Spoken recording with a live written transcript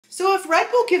So if Red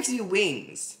Bull gives you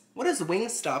wings, what does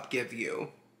Wingstop give you?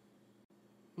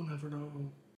 We'll never know.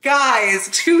 Guys,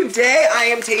 today I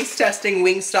am taste testing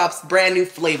Wingstop's brand new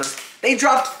flavors. They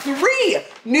dropped 3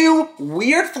 new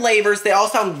weird flavors. They all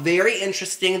sound very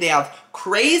interesting. They have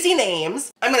crazy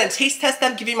names. I'm gonna taste test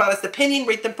them, give you my honest opinion,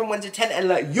 rate them from 1 to 10, and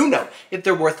let you know if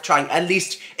they're worth trying, at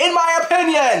least in my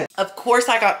opinion. Of course,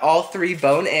 I got all 3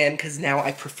 bone-in, because now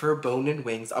I prefer bone-in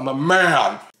wings. I'm a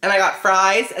man. And I got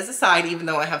fries as a side, even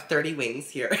though I have 30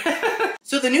 wings here.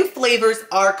 So the new flavors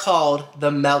are called the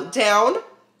Meltdown,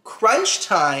 Crunch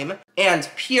Time, and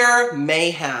Pure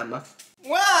Mayhem.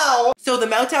 Wow! So the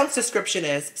Meltdown's description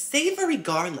is savory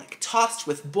garlic tossed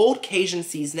with bold Cajun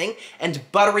seasoning and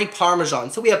buttery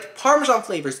Parmesan. So we have Parmesan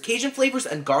flavors, Cajun flavors,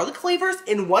 and garlic flavors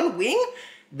in one wing?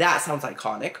 That sounds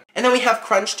iconic. And then we have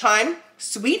Crunch Time,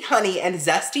 sweet honey and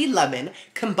zesty lemon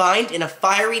combined in a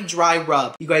fiery dry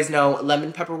rub. You guys know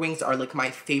lemon pepper wings are like my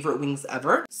favorite wings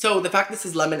ever. So the fact this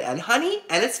is lemon and honey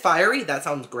and it's fiery, that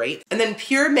sounds great. And then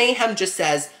Pure Mayhem just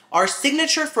says, our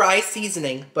signature fry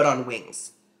seasoning, but on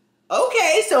wings.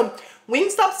 Okay, so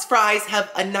Wingstop's fries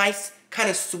have a nice kind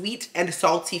of sweet and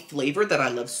salty flavor that I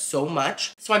love so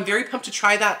much. So I'm very pumped to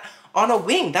try that on a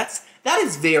wing. That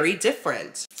is very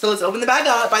different. So let's open the bag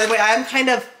up. By the way, I am kind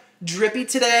of drippy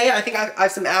today. I think I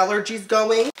have some allergies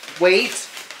going. Wait.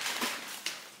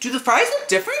 Do the fries look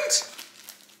different?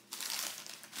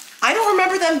 I don't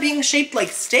remember them being shaped like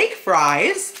steak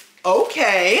fries.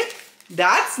 Okay,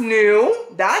 that's new.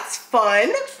 That's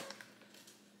fun.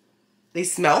 They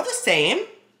smell the same,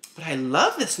 but I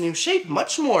love this new shape,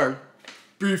 much more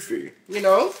beefy, you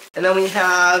know? And then we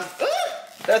have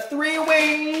the 3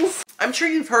 wings. I'm sure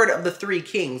you've heard of the 3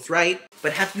 kings, right?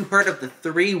 But have you heard of the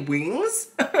 3 wings?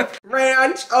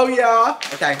 Ranch, oh yeah.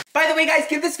 Okay. By the way, guys,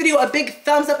 give this video a big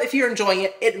thumbs up if you're enjoying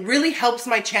it. It really helps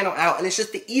my channel out, and it's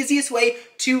just the easiest way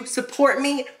to support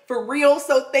me for real.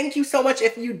 So thank you so much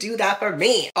if you do that for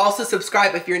me. Also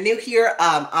subscribe if you're new here.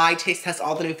 I taste test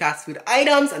all the new fast food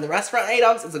items and the restaurant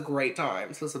items. It's a great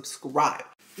time, so subscribe.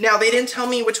 Now, they didn't tell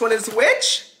me which one is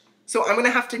which, so I'm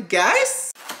gonna have to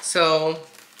guess. So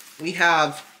we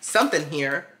have something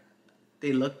here.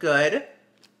 They look good.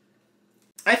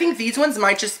 I think these ones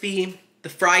might just be the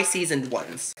fry seasoned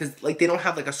ones, because like they don't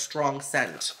have like a strong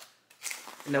scent.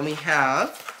 And then we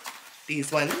have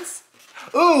these ones.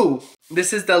 Ooh,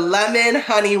 this is the lemon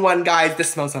honey one, guys.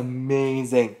 This smells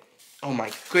amazing. Oh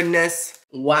my goodness.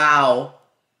 Wow.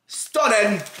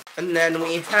 Stunning. And then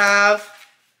we have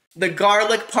the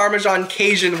garlic Parmesan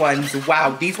Cajun ones.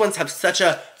 Wow, these ones have such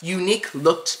a unique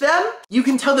look to them. You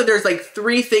can tell that there's like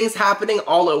 3 things happening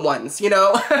all at once, you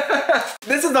know?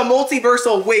 This is a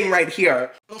multiversal wing right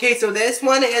here. Okay, so this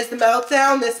one is the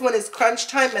Meltdown, this one is Crunch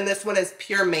Time, and this one is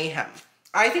Pure Mayhem.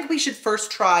 I think we should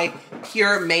first try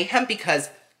Pure Mayhem because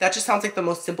that just sounds like the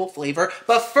most simple flavor.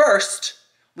 But first,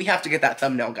 we have to get that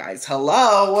thumbnail, guys.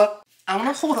 Hello? I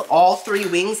wanna hold all 3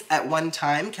 wings at one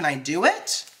time. Can I do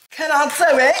it? Can I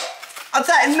do it? I'll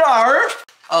say no.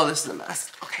 Oh, this is a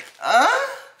mess. Okay.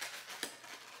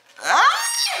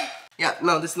 Yeah,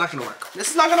 no, this is not gonna work. This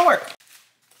is not gonna work.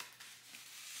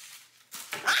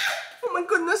 Oh my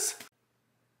goodness.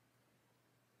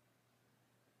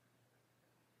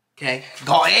 Okay,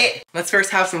 got it. Let's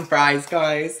first have some fries,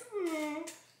 guys.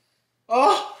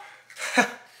 Oh,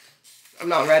 I'm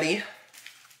not ready.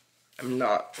 I'm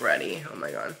not ready. Oh my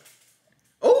god.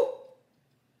 Oh.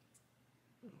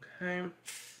 Okay.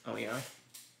 Oh yeah.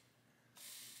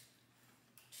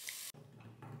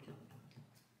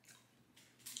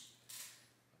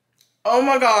 Oh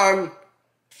my god.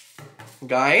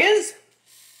 Guys,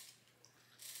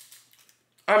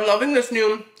 I'm loving this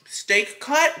new steak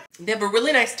cut. They have a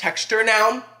really nice texture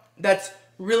now that's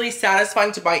really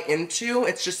satisfying to bite into.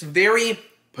 It's just very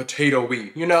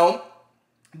potato-y, you know?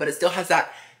 But it still has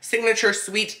that signature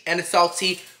sweet and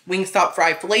salty Wingstop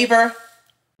fry flavor.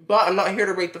 But I'm not here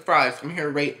to rate the fries. I'm here to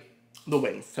rate the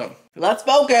wings. So let's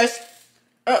focus.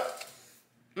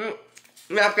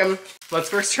 Napkin. Let's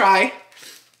first try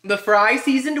the fry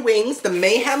seasoned wings. The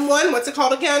Mayhem one. What's it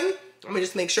called again? Let me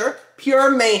just make sure.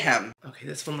 Pure Mayhem. Okay,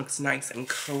 this one looks nice and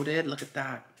coated. Look at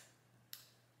that.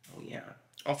 Oh yeah.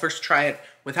 I'll first try it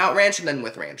without ranch and then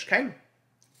with ranch, okay?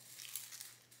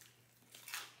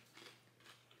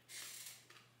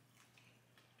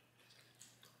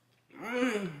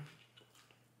 Mmm.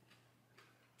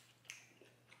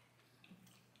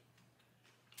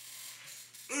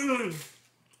 Mmm.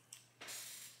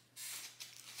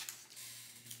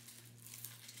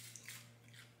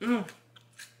 Mmm.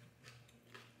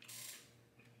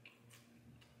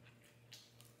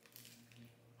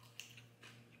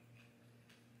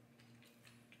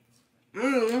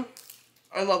 Mmm.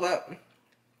 I love it.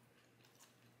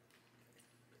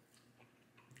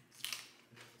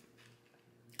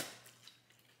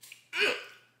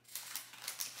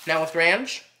 Now with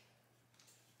ranch.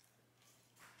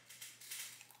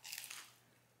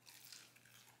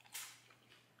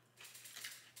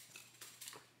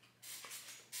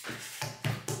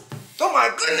 Oh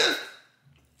my goodness!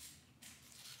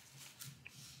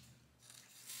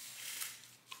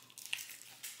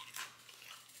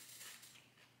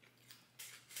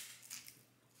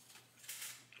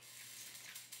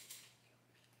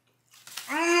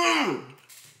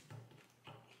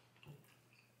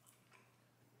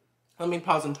 Let me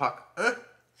pause and talk. Okay.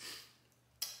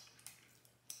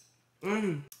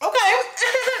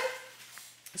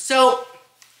 So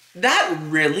that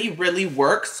really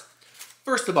works.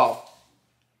 First of all,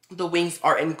 the wings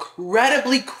are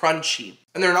incredibly crunchy.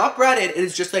 And they're not breaded, it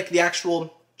is just like the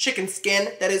actual chicken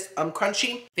skin that is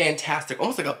crunchy. Fantastic,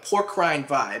 almost like a pork rind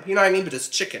vibe. You know what I mean? But it's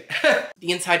chicken.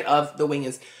 The inside of the wing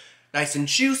is nice and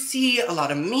juicy, a lot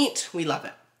of meat. We love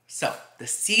it. So the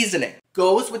seasoning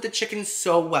goes with the chicken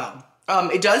so well.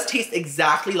 It does taste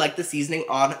exactly like the seasoning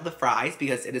on the fries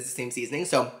because it is the same seasoning.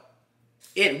 So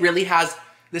it really has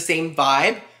the same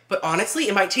vibe. But honestly,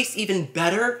 it might taste even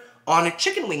better on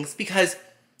chicken wings because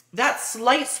that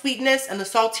slight sweetness and the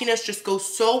saltiness just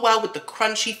goes so well with the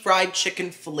crunchy fried chicken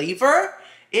flavor.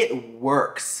 It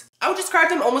works. I would describe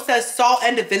them almost as salt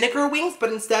and vinegar wings,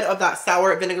 but instead of that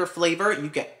sour vinegar flavor, you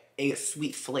get a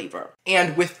sweet flavor.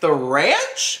 And with the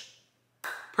ranch,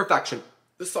 perfection.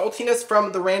 The saltiness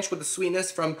from the ranch with the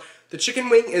sweetness from the chicken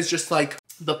wing is just like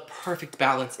the perfect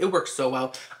balance. It works so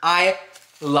well. I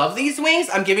love these wings.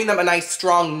 I'm giving them a nice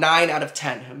strong 9 out of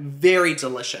 10. Very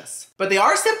delicious. But they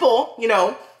are simple, you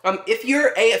know. If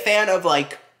you're a fan of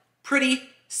like pretty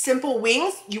simple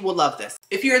wings, you will love this.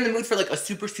 If you're in the mood for like a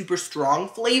super strong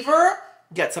flavor,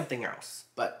 get something else.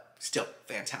 But still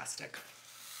fantastic.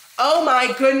 Oh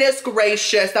my goodness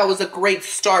gracious. That was a great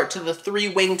start to the 3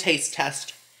 wing taste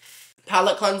test.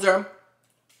 Palate cleanser.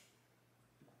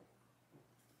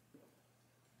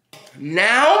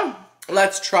 Now,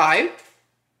 let's try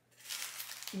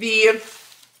the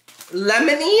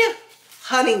lemony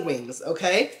honey wings,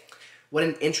 okay? What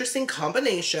an interesting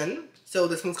combination. So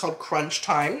this one's called Crunch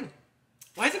Time.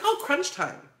 Why is it called Crunch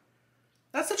Time?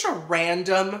 That's such a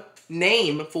random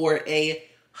name for a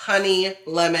honey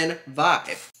lemon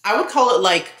vibe. I would call it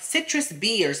like Citrus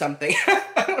Bee or something.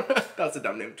 That's a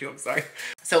dumb name too, I'm sorry.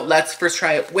 So let's first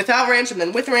try it without ranch and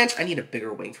then with ranch. I need a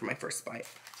bigger wing for my first bite.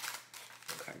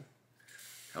 Okay,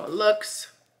 how it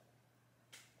looks.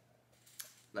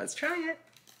 Let's try it.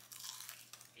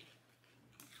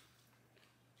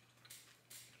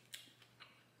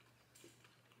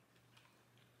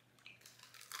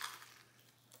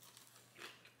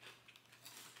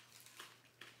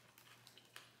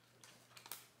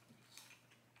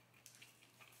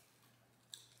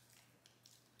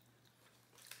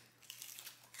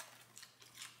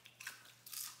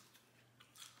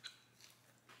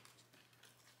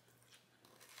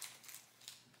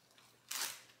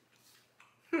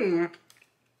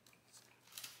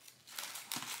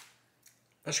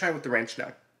 Let's try it with the ranch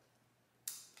now.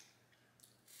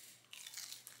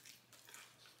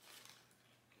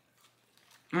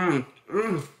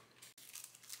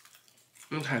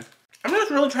 Okay. I'm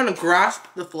just really trying to grasp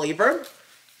the flavor.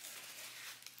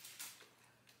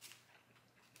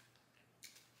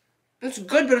 It's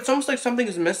good, but it's almost like something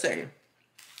is missing.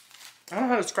 I don't know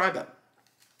how to describe it.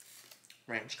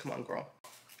 Ranch, come on, girl.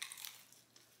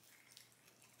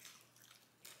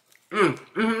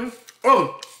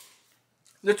 Oh,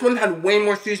 this one had way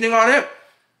more seasoning on it.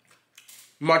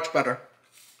 Much better.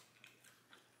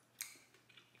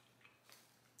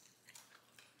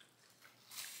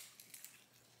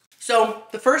 So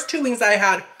the first 2 wings I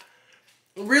had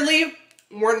really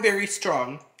weren't very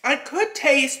strong. I could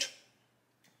taste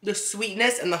the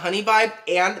sweetness and the honey vibe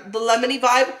and the lemony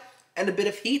vibe and a bit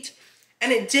of heat,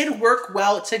 and it did work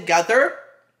well together,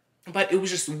 but it was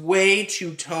just way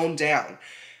too toned down.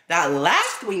 That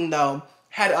last wing though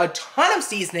had a ton of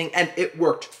seasoning and it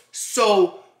worked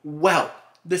so well.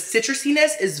 The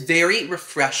citrusiness is very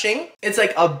refreshing. It's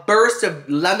like a burst of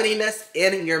lemoniness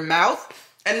in your mouth.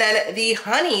 And then the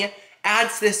honey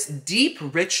adds this deep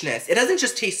richness. It doesn't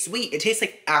just taste sweet, it tastes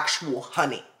like actual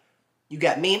honey. You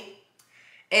get me?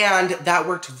 And that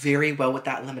worked very well with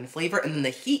that lemon flavor. And then the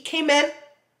heat came in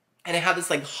and it had this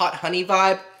like hot honey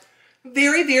vibe.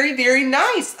 Very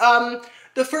nice.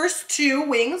 The first 2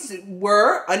 wings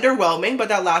were underwhelming, but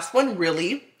that last one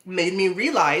really made me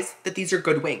realize that these are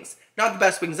good wings. Not the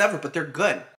best wings ever, but they're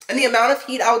good. And the amount of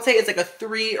heat, I would say, is like a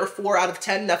 3 or 4 out of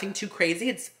 10. Nothing too crazy.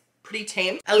 It's pretty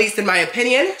tame, at least in my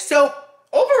opinion. So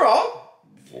overall,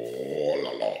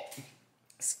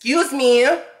 excuse me,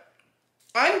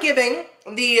 I'm giving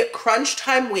the Crunch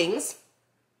Time wings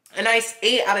A nice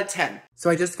 8 out of 10. So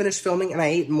I just finished filming and I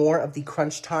ate more of the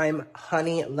Crunch Time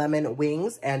honey lemon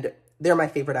wings, and they're my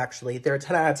favorite actually. They're a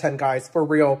 10 out of 10, guys, for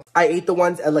real. I ate the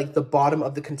ones at like the bottom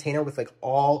of the container with like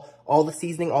all the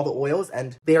seasoning, all the oils,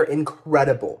 and they're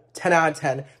incredible. 10 out of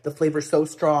 10. The flavor's so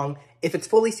strong. If it's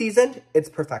fully seasoned, it's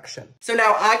perfection. So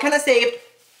now I kind of saved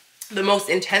the most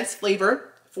intense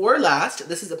flavor for last.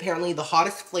 This is apparently the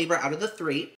hottest flavor out of the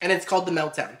 3, and it's called the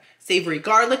Meltdown. Savory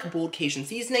garlic, bold Cajun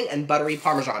seasoning, and buttery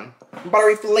Parmesan.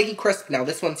 Buttery flaky crisp. Now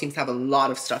this one seems to have a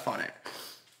lot of stuff on it.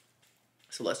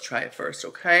 So let's try it first,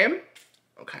 okay?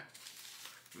 Okay.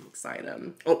 I'm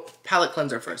excited. Oh, palate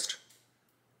cleanser first.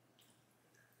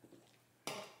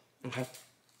 Okay.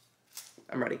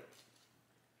 I'm ready.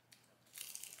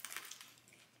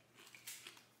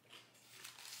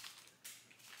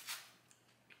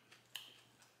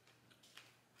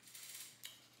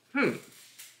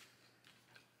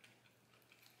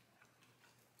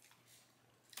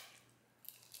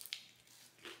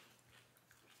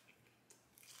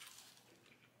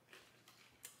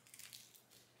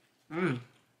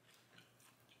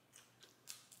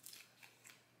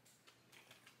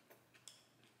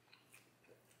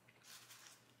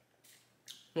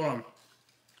 Hold on.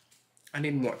 I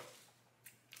need more.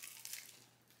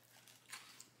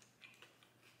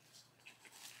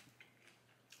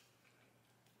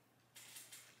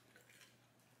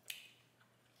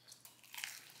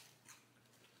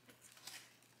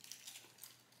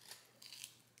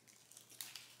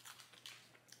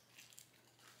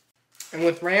 And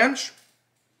with ranch,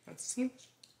 let's see.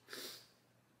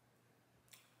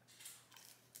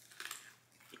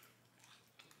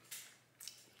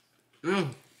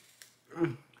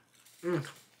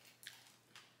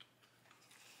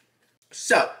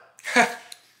 So,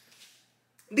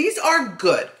 these are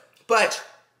good, but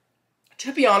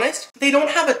to be honest, they don't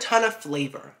have a ton of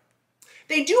flavor.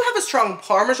 They do have a strong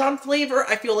Parmesan flavor.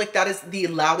 I feel like that is the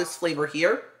loudest flavor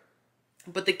here,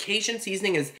 but the Cajun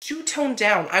seasoning is too toned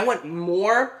down. I want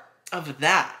more of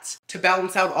that to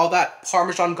balance out all that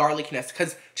Parmesan garlickiness,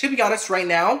 because to be honest, right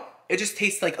now, it just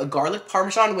tastes like a garlic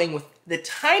Parmesan wing with the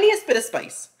tiniest bit of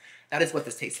spice. That is what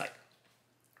this tastes like.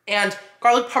 And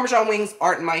garlic Parmesan wings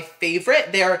aren't my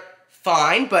favorite. They're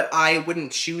fine, but I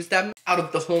wouldn't choose them out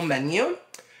of the whole menu.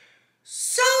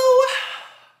 So,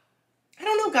 I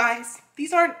don't know, guys.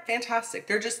 These aren't fantastic.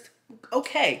 They're just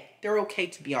okay. They're okay,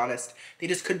 to be honest. They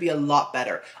just could be a lot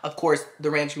better. Of course,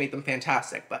 the ranch made them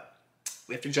fantastic, but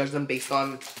we have to judge them based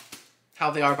on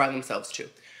how they are by themselves, too.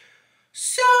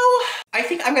 So, I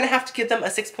think I'm going to have to give them a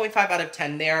 6.5 out of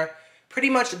 10. They're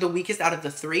pretty much the weakest out of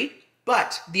the 3.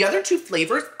 But the other 2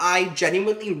 flavors, I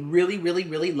genuinely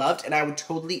really loved, and I would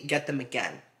totally get them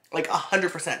again. Like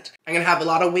 100%. I'm gonna have a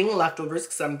lot of wing leftovers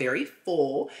because I'm very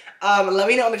full. Let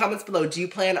me know in the comments below, do you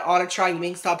plan on trying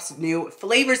Wingstop's new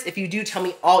flavors? If you do, tell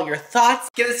me all your thoughts.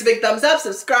 Give this a big thumbs up,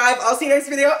 subscribe. I'll see you next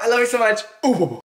video. I love you so much. Ooh.